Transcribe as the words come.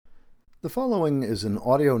The following is an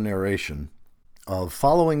audio narration of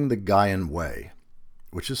Following the Gaian Way,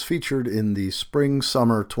 which is featured in the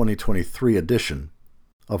Spring-Summer 2023 edition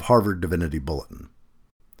of Harvard Divinity Bulletin.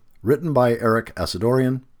 Written by Eric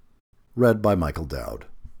Asadorian, read by Michael Dowd.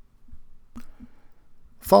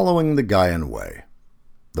 Following the Gaian Way,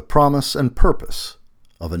 the promise and purpose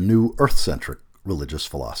of a new earth-centric religious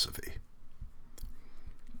philosophy.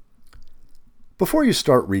 Before you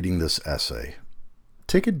start reading this essay,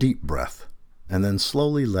 take a deep breath and then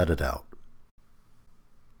slowly let it out.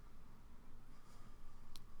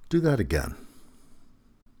 Do that again.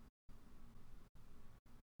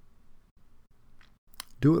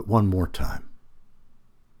 Do it one more time.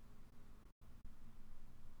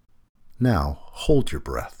 Now, hold your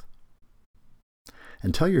breath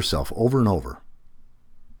and tell yourself over and over,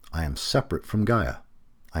 I am separate from Gaia.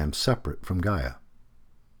 I am separate from Gaia.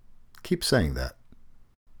 Keep saying that.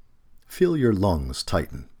 Feel your lungs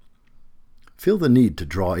tighten. Feel the need to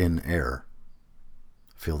draw in air.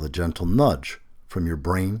 Feel the gentle nudge from your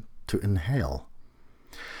brain to inhale.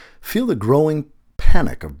 Feel the growing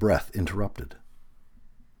panic of breath interrupted.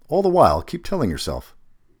 All the while, keep telling yourself,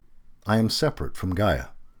 I am separate from Gaia.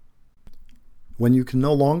 When you can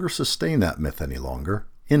no longer sustain that myth any longer,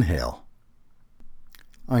 inhale.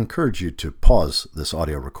 I encourage you to pause this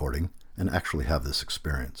audio recording and actually have this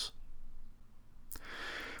experience.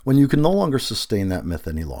 When you can no longer sustain that myth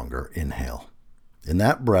any longer, inhale. In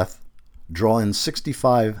that breath, draw in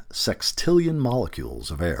 65 sextillion molecules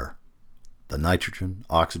of air, the nitrogen,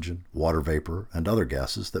 oxygen, water vapor, and other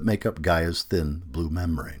gases that make up Gaia's thin blue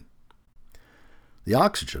membrane. The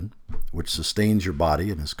oxygen, which sustains your body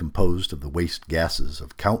and is composed of the waste gases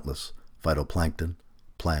of countless phytoplankton,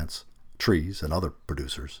 plants, trees, and other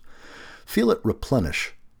producers, feel it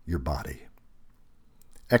replenish your body.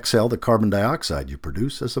 Exhale the carbon dioxide you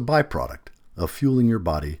produce as a byproduct of fueling your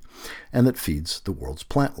body and that feeds the world's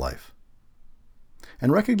plant life.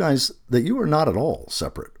 And recognize that you are not at all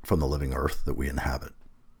separate from the living earth that we inhabit.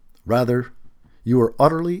 Rather, you are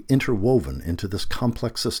utterly interwoven into this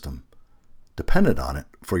complex system, dependent on it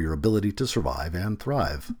for your ability to survive and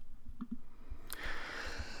thrive.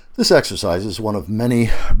 This exercise is one of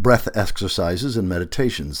many breath exercises and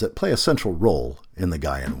meditations that play a central role in the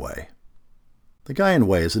Gaian Way. The Gaian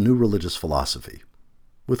Way is a new religious philosophy,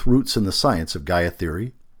 with roots in the science of Gaia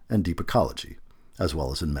theory and deep ecology, as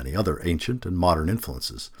well as in many other ancient and modern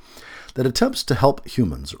influences, that attempts to help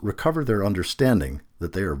humans recover their understanding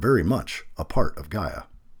that they are very much a part of Gaia.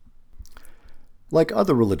 Like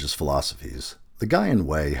other religious philosophies, the Gaian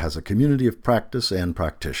Way has a community of practice and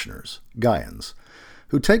practitioners, Gaians,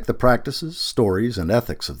 who take the practices, stories, and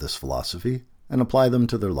ethics of this philosophy and apply them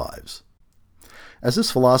to their lives. As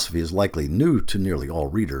this philosophy is likely new to nearly all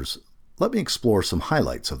readers, let me explore some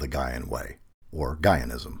highlights of the Gaian Way, or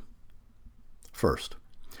Gaianism. First,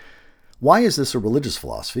 why is this a religious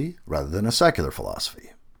philosophy rather than a secular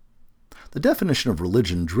philosophy? The definition of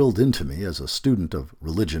religion drilled into me as a student of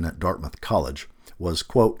religion at Dartmouth College was,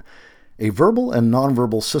 quote, a verbal and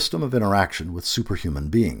nonverbal system of interaction with superhuman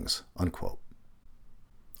beings, unquote.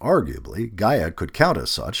 Arguably, Gaia could count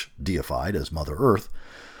as such, deified as Mother Earth,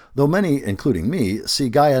 though many, including me, see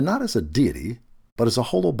Gaia not as a deity, but as a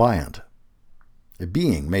holobiont, a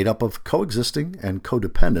being made up of coexisting and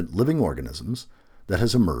codependent living organisms that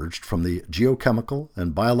has emerged from the geochemical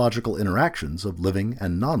and biological interactions of living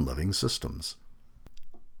and non-living systems.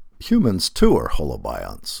 Humans, too, are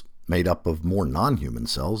holobionts, made up of more non-human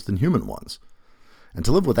cells than human ones, and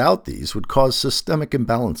to live without these would cause systemic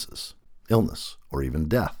imbalances, illness, or even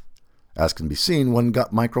death, as can be seen when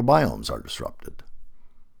gut microbiomes are disrupted.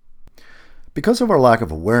 Because of our lack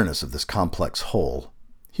of awareness of this complex whole,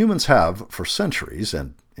 humans have, for centuries,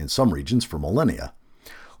 and in some regions for millennia,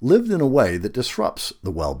 lived in a way that disrupts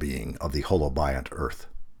the well-being of the holobiont Earth.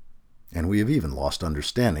 And we have even lost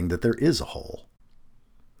understanding that there is a whole.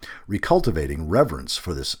 Recultivating reverence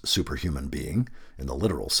for this superhuman being, in the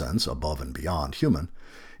literal sense, above and beyond human,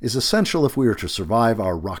 is essential if we are to survive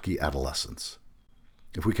our rocky adolescence.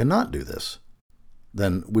 If we cannot do this,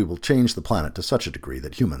 then we will change the planet to such a degree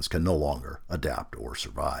that humans can no longer adapt or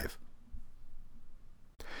survive.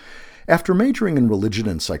 After majoring in religion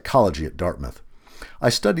and psychology at Dartmouth, I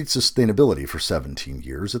studied sustainability for 17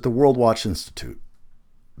 years at the World Watch Institute.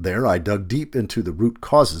 There I dug deep into the root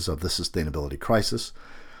causes of the sustainability crisis,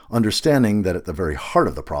 understanding that at the very heart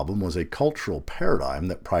of the problem was a cultural paradigm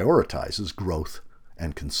that prioritizes growth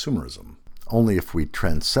and consumerism. Only if we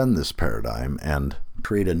transcend this paradigm and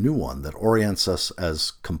create a new one that orients us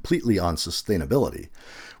as completely on sustainability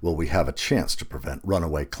will we have a chance to prevent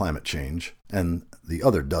runaway climate change and the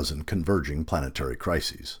other dozen converging planetary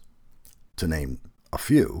crises. To name a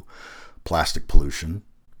few, plastic pollution,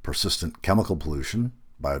 persistent chemical pollution,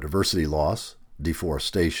 biodiversity loss,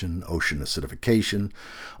 deforestation, ocean acidification,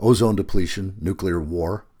 ozone depletion, nuclear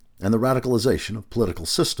war, and the radicalization of political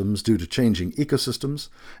systems due to changing ecosystems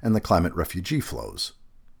and the climate refugee flows,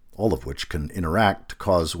 all of which can interact to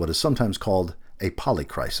cause what is sometimes called a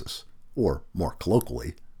polycrisis, or more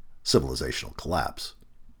colloquially, civilizational collapse.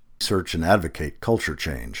 Research and advocate culture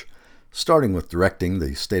change, starting with directing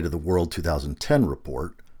the State of the World 2010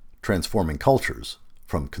 report, Transforming Cultures,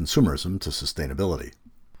 from Consumerism to Sustainability.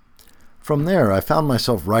 From there, I found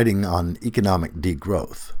myself writing on economic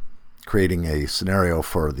degrowth, creating a scenario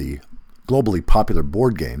for the globally popular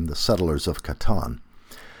board game, The Settlers of Catan,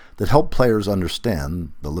 that helped players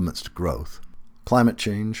understand the limits to growth, climate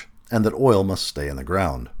change, and that oil must stay in the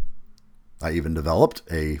ground. I even developed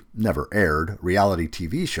a never-aired reality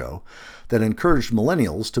TV show that encouraged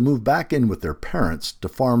millennials to move back in with their parents to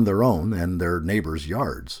farm their own and their neighbors'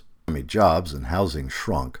 yards. Jobs and housing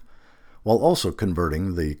shrunk, while also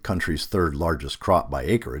converting the country's third largest crop by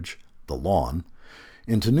acreage, the lawn,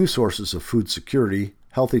 into new sources of food security,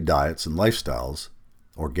 healthy diets and lifestyles,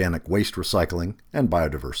 organic waste recycling, and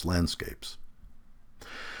biodiverse landscapes.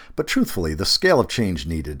 But truthfully, the scale of change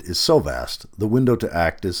needed is so vast, the window to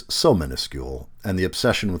act is so minuscule, and the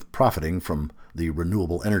obsession with profiting from the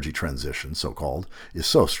renewable energy transition, so-called, is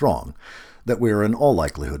so strong, that we are in all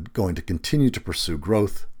likelihood going to continue to pursue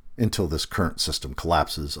growth until this current system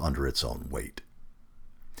collapses under its own weight.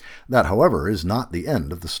 That, however, is not the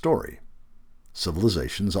end of the story.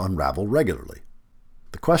 Civilizations unravel regularly.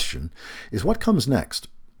 The question is, what comes next?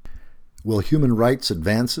 Will human rights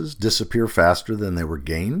advances disappear faster than they were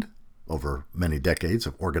gained over many decades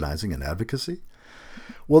of organizing and advocacy?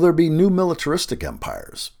 Will there be new militaristic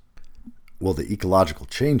empires? Will the ecological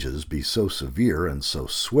changes be so severe and so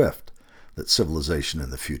swift that civilization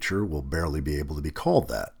in the future will barely be able to be called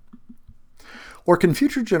that? Or can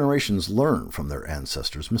future generations learn from their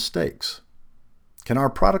ancestors' mistakes? Can our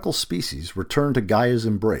prodigal species return to Gaia's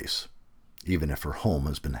embrace, even if her home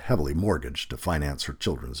has been heavily mortgaged to finance her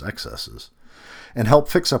children's excesses, and help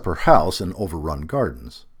fix up her house and overrun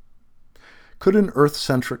gardens? Could an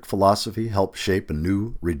Earth-centric philosophy help shape a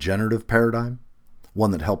new regenerative paradigm, one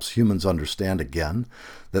that helps humans understand again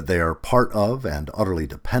that they are part of and utterly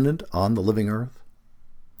dependent on the living Earth?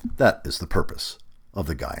 That is the purpose of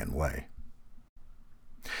the Gaian Way.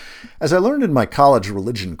 As I learned in my college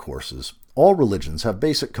religion courses, all religions have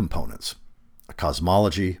basic components: a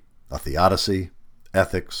cosmology, a theodicy,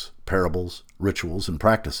 ethics, parables, rituals, and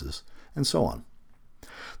practices, and so on.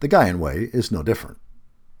 The Gaian Way is no different.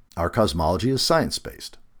 Our cosmology is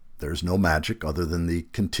science-based. There is no magic other than the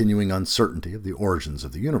continuing uncertainty of the origins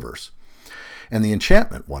of the universe, and the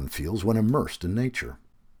enchantment one feels when immersed in nature.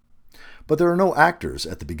 But there are no actors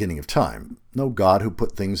at the beginning of time, no God who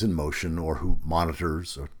put things in motion or who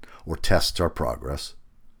monitors or tests our progress.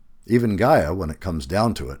 Even Gaia, when it comes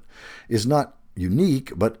down to it, is not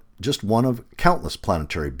unique, but just one of countless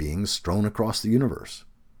planetary beings strewn across the universe.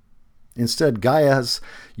 Instead, Gaia's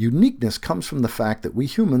uniqueness comes from the fact that we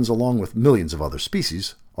humans, along with millions of other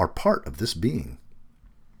species, are part of this being.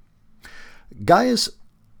 Gaia's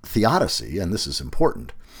theodicy, and this is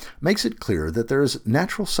important, makes it clear that there is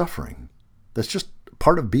natural suffering that's just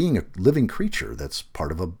part of being a living creature, that's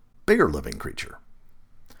part of a bigger living creature.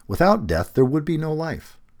 Without death, there would be no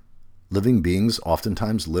life. Living beings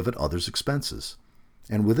oftentimes live at others' expenses,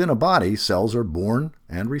 and within a body, cells are born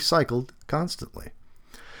and recycled constantly.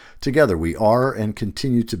 Together, we are and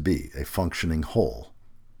continue to be a functioning whole.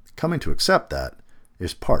 Coming to accept that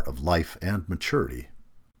is part of life and maturity.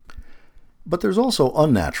 But there's also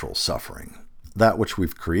unnatural suffering, that which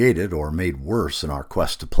we've created or made worse in our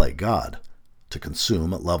quest to play God, to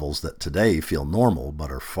consume at levels that today feel normal but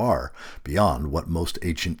are far beyond what most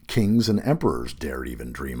ancient kings and emperors dared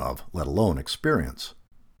even dream of, let alone experience.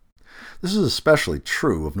 This is especially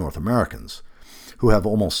true of North Americans, who have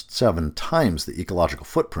almost 7 times the ecological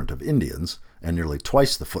footprint of Indians and nearly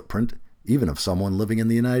twice the footprint even of someone living in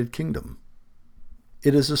the United Kingdom.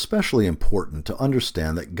 It is especially important to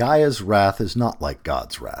understand that Gaia's wrath is not like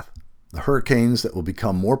God's wrath. The hurricanes that will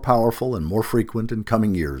become more powerful and more frequent in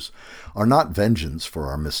coming years are not vengeance for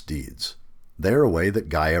our misdeeds. They are a way that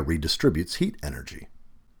Gaia redistributes heat energy.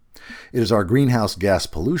 It is our greenhouse gas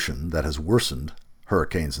pollution that has worsened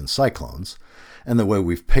hurricanes and cyclones, and the way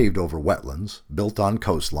we've paved over wetlands, built on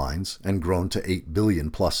coastlines, and grown to 8 billion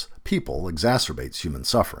plus people exacerbates human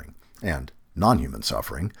suffering, and non-human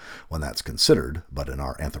suffering, when that's considered, but in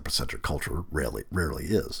our anthropocentric culture rarely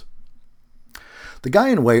is. The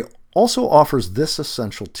Gaian Way also offers this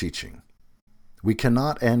essential teaching: we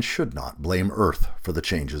cannot and should not blame Earth for the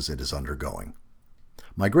changes it is undergoing.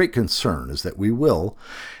 My great concern is that we will,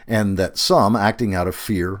 and that some, acting out of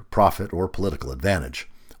fear, profit, or political advantage,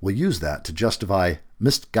 will use that to justify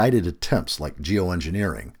misguided attempts like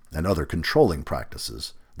geoengineering and other controlling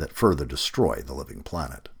practices that further destroy the living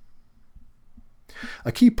planet.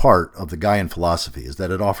 A key part of the Gaian philosophy is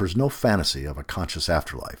that it offers no fantasy of a conscious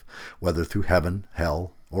afterlife, whether through heaven,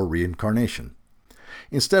 hell, or reincarnation.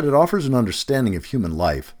 Instead, it offers an understanding of human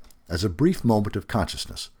life as a brief moment of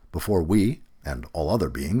consciousness before we, and all other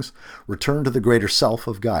beings, return to the greater self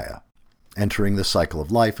of Gaia, entering the cycle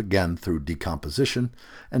of life again through decomposition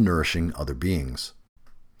and nourishing other beings.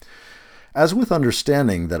 As with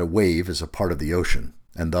understanding that a wave is a part of the ocean,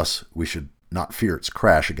 and thus we should not fear its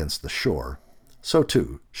crash against the shore, so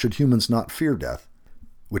too should humans not fear death,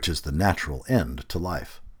 which is the natural end to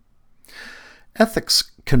life.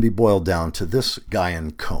 Ethics can be boiled down to this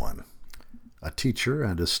Gaian koan. A teacher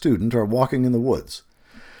and a student are walking in the woods.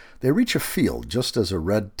 They reach a field just as a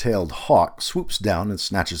red-tailed hawk swoops down and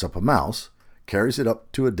snatches up a mouse, carries it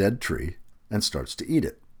up to a dead tree, and starts to eat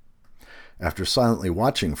it. After silently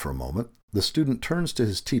watching for a moment, the student turns to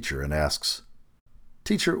his teacher and asks,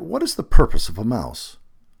 "Teacher, what is the purpose of a mouse,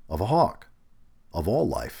 of a hawk, of all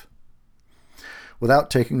life?"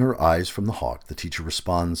 Without taking her eyes from the hawk, the teacher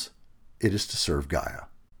responds, "It is to serve Gaia,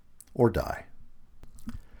 or die."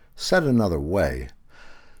 Said another way,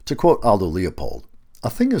 to quote Aldo Leopold, a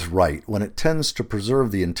thing is right when it tends to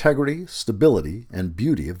preserve the integrity, stability, and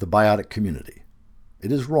beauty of the biotic community.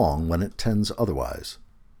 It is wrong when it tends otherwise.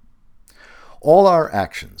 All our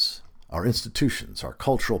actions, our institutions, our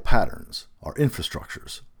cultural patterns, our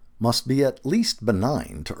infrastructures, must be at least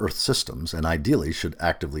benign to Earth systems and ideally should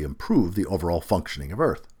actively improve the overall functioning of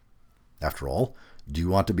Earth. After all, do you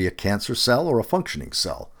want to be a cancer cell or a functioning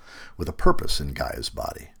cell with a purpose in Gaia's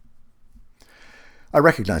body? I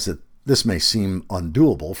recognize that this may seem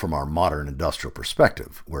undoable from our modern industrial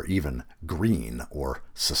perspective, where even green or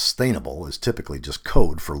sustainable is typically just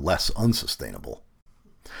code for less unsustainable.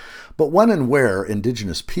 But when and where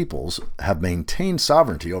indigenous peoples have maintained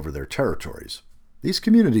sovereignty over their territories, these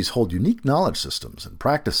communities hold unique knowledge systems and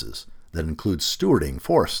practices that include stewarding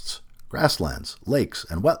forests, grasslands, lakes,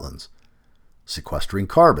 and wetlands, sequestering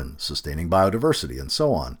carbon, sustaining biodiversity, and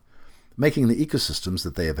so on, making the ecosystems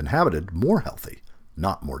that they have inhabited more healthy,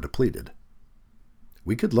 not more depleted.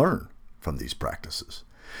 We could learn from these practices.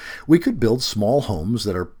 We could build small homes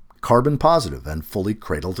that are carbon positive and fully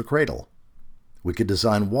cradle to cradle. We could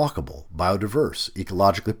design walkable, biodiverse,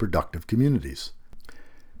 ecologically productive communities.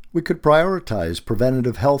 We could prioritize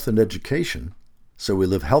preventative health and education so we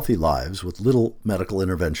live healthy lives with little medical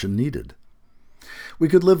intervention needed. We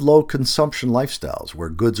could live low-consumption lifestyles where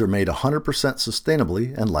goods are made 100%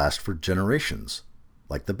 sustainably and last for generations,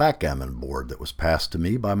 like the backgammon board that was passed to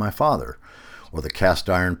me by my father, or the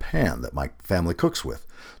cast-iron pan that my family cooks with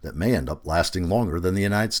that may end up lasting longer than the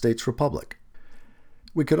United States Republic.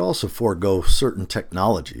 We could also forego certain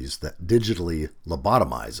technologies that digitally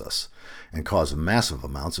lobotomize us and cause massive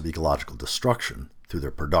amounts of ecological destruction through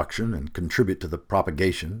their production and contribute to the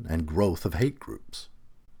propagation and growth of hate groups.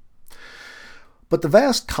 But the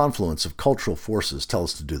vast confluence of cultural forces tell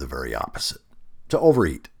us to do the very opposite. To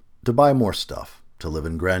overeat, to buy more stuff, to live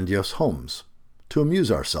in grandiose homes, to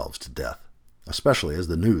amuse ourselves to death, especially as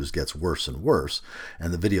the news gets worse and worse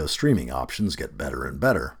and the video streaming options get better and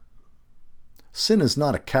better. Sin is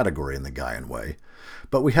not a category in the Gaian Way,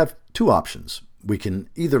 but we have two options. We can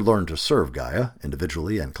either learn to serve Gaia,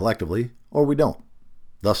 individually and collectively, or we don't,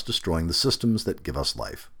 thus destroying the systems that give us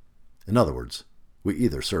life. In other words, we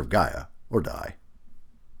either serve Gaia or die.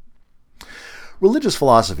 Religious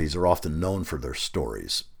philosophies are often known for their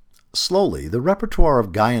stories. Slowly, the repertoire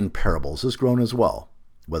of Gaian parables has grown as well,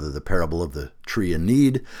 whether the parable of the tree in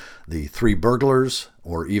need, the three burglars,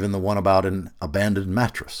 or even the one about an abandoned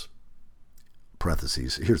mattress.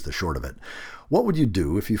 Parentheses, here's the short of it. What would you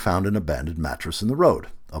do if you found an abandoned mattress in the road?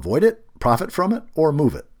 Avoid it, profit from it, or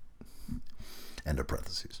move it? End of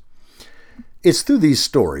parentheses. It's through these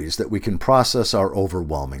stories that we can process our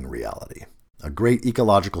overwhelming reality. A great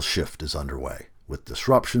ecological shift is underway, with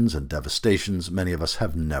disruptions and devastations many of us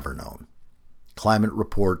have never known. Climate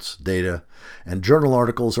reports, data, and journal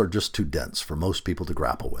articles are just too dense for most people to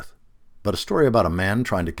grapple with. But a story about a man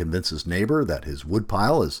trying to convince his neighbor that his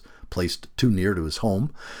woodpile is placed too near to his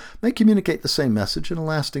home may communicate the same message in a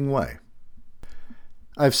lasting way.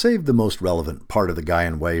 I've saved the most relevant part of the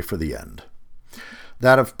Gaian Way for the end,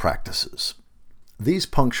 that of practices. These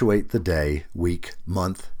punctuate the day, week,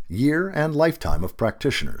 month, year, and lifetime of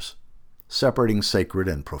practitioners, separating sacred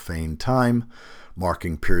and profane time,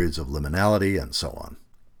 marking periods of liminality, and so on.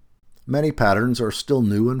 Many patterns are still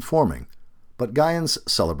new and forming, but Gaians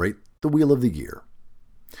celebrate the Wheel of the Year,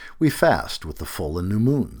 We fast with the full and new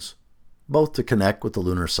moons, both to connect with the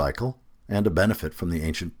lunar cycle and to benefit from the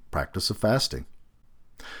ancient practice of fasting.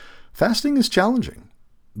 Fasting is challenging,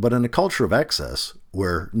 but in a culture of excess,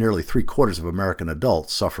 where nearly 3/4 of American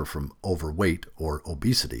adults suffer from overweight or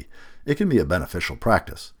obesity, it can be a beneficial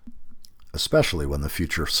practice, especially when the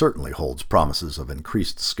future certainly holds promises of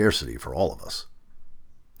increased scarcity for all of us.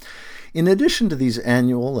 In addition to these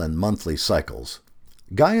annual and monthly cycles,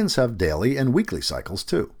 Gaians have daily and weekly cycles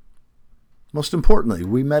too. Most importantly,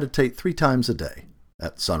 we meditate 3 times a day,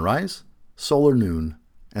 at sunrise, solar noon,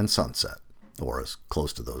 and sunset, or as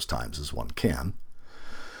close to those times as one can.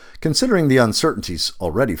 Considering the uncertainties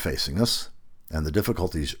already facing us, and the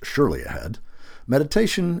difficulties surely ahead,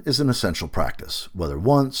 meditation is an essential practice, whether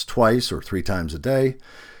once, twice, or 3 times a day.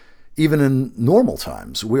 Even in normal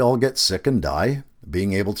times, we all get sick and die.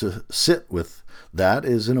 Being able to sit with that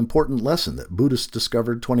is an important lesson that Buddhists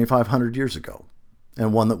discovered 2,500 years ago,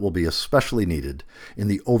 and one that will be especially needed in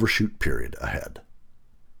the overshoot period ahead.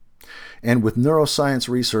 And with neuroscience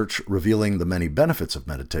research revealing the many benefits of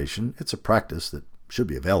meditation, it's a practice that should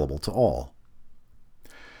be available to all.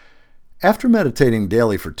 After meditating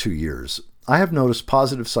daily for 2 years, I have noticed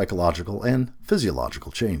positive psychological and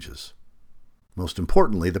physiological changes. Most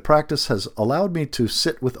importantly, the practice has allowed me to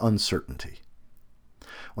sit with uncertainty.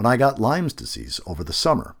 When I got Lyme's disease over the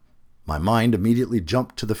summer, my mind immediately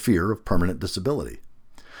jumped to the fear of permanent disability.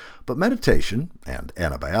 But meditation and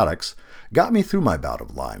antibiotics got me through my bout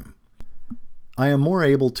of Lyme. I am more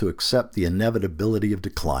able to accept the inevitability of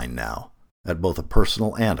decline now, at both a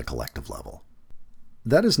personal and a collective level.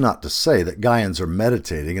 That is not to say that Gaians are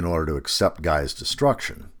meditating in order to accept Gaia's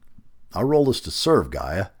destruction. Our role is to serve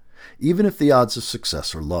Gaia, even if the odds of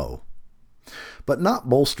success are low. But not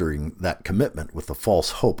bolstering that commitment with the false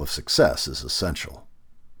hope of success is essential.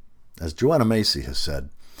 As Joanna Macy has said,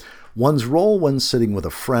 one's role when sitting with a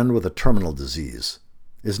friend with a terminal disease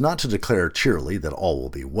is not to declare cheerily that all will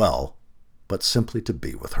be well, but simply to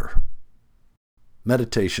be with her.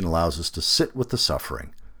 Meditation allows us to sit with the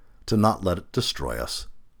suffering, to not let it destroy us,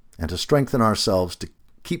 and to strengthen ourselves to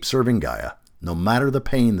keep serving Gaia, no matter the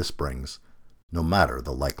pain this brings, no matter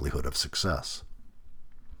the likelihood of success.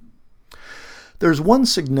 There's one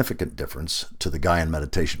significant difference to the Gaian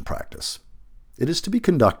meditation practice. It is to be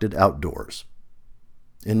conducted outdoors.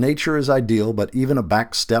 In nature is ideal, but even a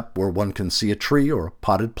back step where one can see a tree or a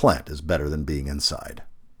potted plant is better than being inside.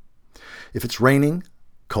 If it's raining,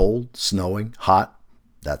 cold, snowing, hot,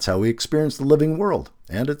 that's how we experience the living world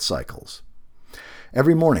and its cycles.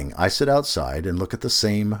 Every morning I sit outside and look at the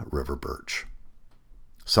same river birch.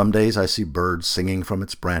 Some days I see birds singing from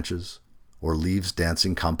its branches, or leaves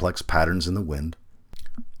dancing complex patterns in the wind.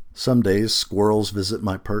 Some days squirrels visit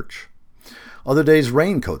my perch. Other days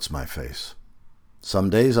rain coats my face.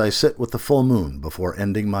 Some days I sit with the full moon before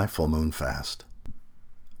ending my full moon fast.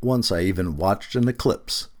 Once I even watched an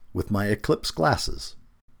eclipse with my eclipse glasses.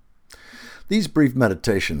 These brief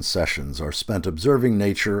meditation sessions are spent observing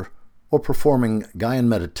nature or performing Gaian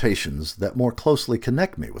meditations that more closely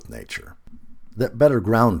connect me with nature, that better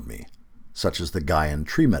ground me, such as the Gaian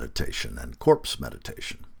tree meditation and corpse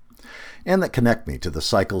meditation, and that connect me to the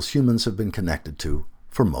cycles humans have been connected to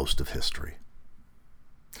for most of history.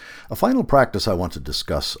 A final practice I want to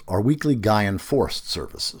discuss are weekly Gaian forest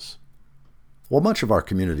services. While much of our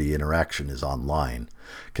community interaction is online,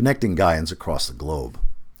 connecting Gaians across the globe,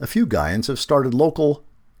 a few Gaians have started local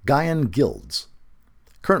Gaian guilds.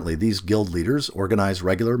 Currently, these guild leaders organize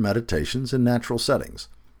regular meditations in natural settings,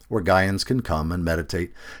 where Gaians can come and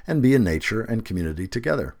meditate and be in nature and community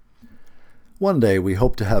together. One day we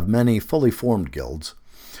hope to have many fully formed guilds,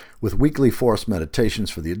 with weekly forest meditations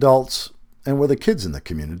for the adults, and where the kids in the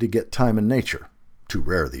community get time in nature, too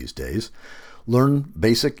rare these days, learn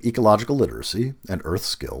basic ecological literacy and earth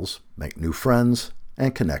skills, make new friends,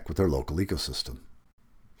 and connect with their local ecosystem.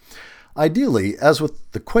 Ideally, as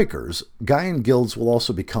with the Quakers, Gaian guilds will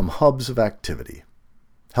also become hubs of activity,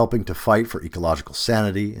 helping to fight for ecological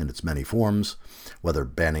sanity in its many forms, whether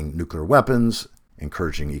banning nuclear weapons,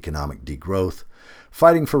 encouraging economic degrowth,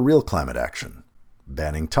 fighting for real climate action,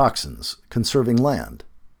 banning toxins, conserving land,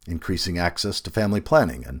 increasing access to family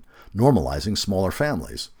planning, and normalizing smaller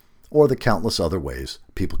families, or the countless other ways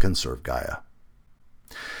people can serve Gaia.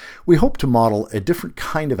 We hope to model a different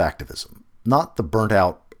kind of activism, not the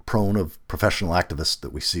burnt-out prone of professional activists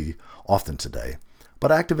that we see often today, but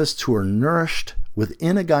activists who are nourished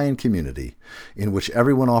within a Gaian community in which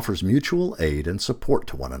everyone offers mutual aid and support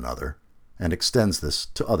to one another and extends this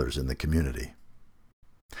to others in the community.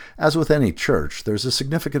 As with any church, there's a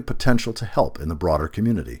significant potential to help in the broader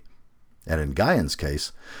community. And in Gaian's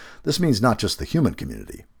case, this means not just the human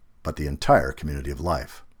community, but the entire community of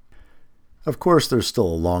life. Of course, there's still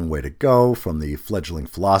a long way to go from the fledgling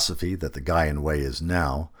philosophy that the Gaian Way is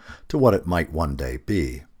now to what it might one day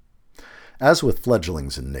be. As with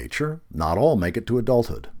fledglings in nature, not all make it to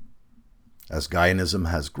adulthood. As Gaianism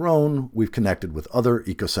has grown, we've connected with other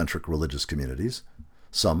ecocentric religious communities,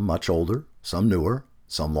 some much older, some newer,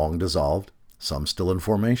 some long dissolved, some still in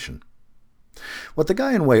formation. What the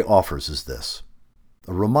Gaian Way offers is this: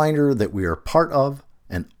 a reminder that we are part of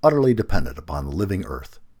and utterly dependent upon the living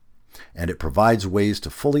earth, and it provides ways to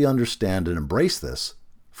fully understand and embrace this,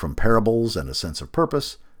 from parables and a sense of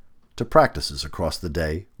purpose to practices across the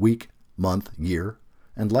day, week, month, year,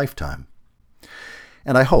 and lifetime.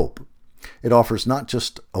 And I hope it offers not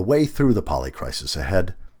just a way through the polycrisis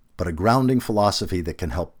ahead, but a grounding philosophy that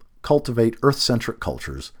can help cultivate earth-centric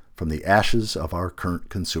cultures from the ashes of our current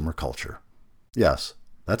consumer culture. Yes,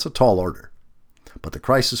 that's a tall order, but the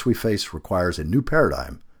crisis we face requires a new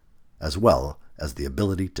paradigm as well as the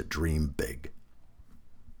ability to dream big.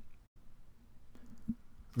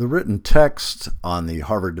 The written text on the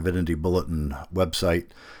Harvard Divinity Bulletin website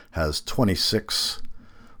has 26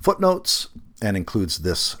 footnotes and includes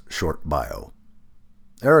this short bio.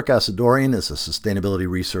 Eric Asadorian is a sustainability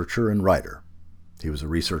researcher and writer. He was a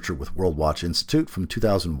researcher with World Watch Institute from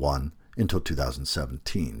 2001 until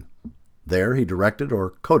 2017. There, he directed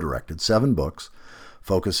or co-directed 7 books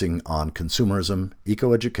focusing on consumerism,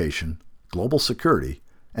 eco-education, global security,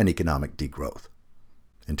 and economic degrowth.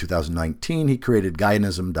 In 2019, he created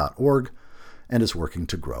Gaianism.org and is working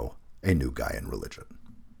to grow a new Gaian religion.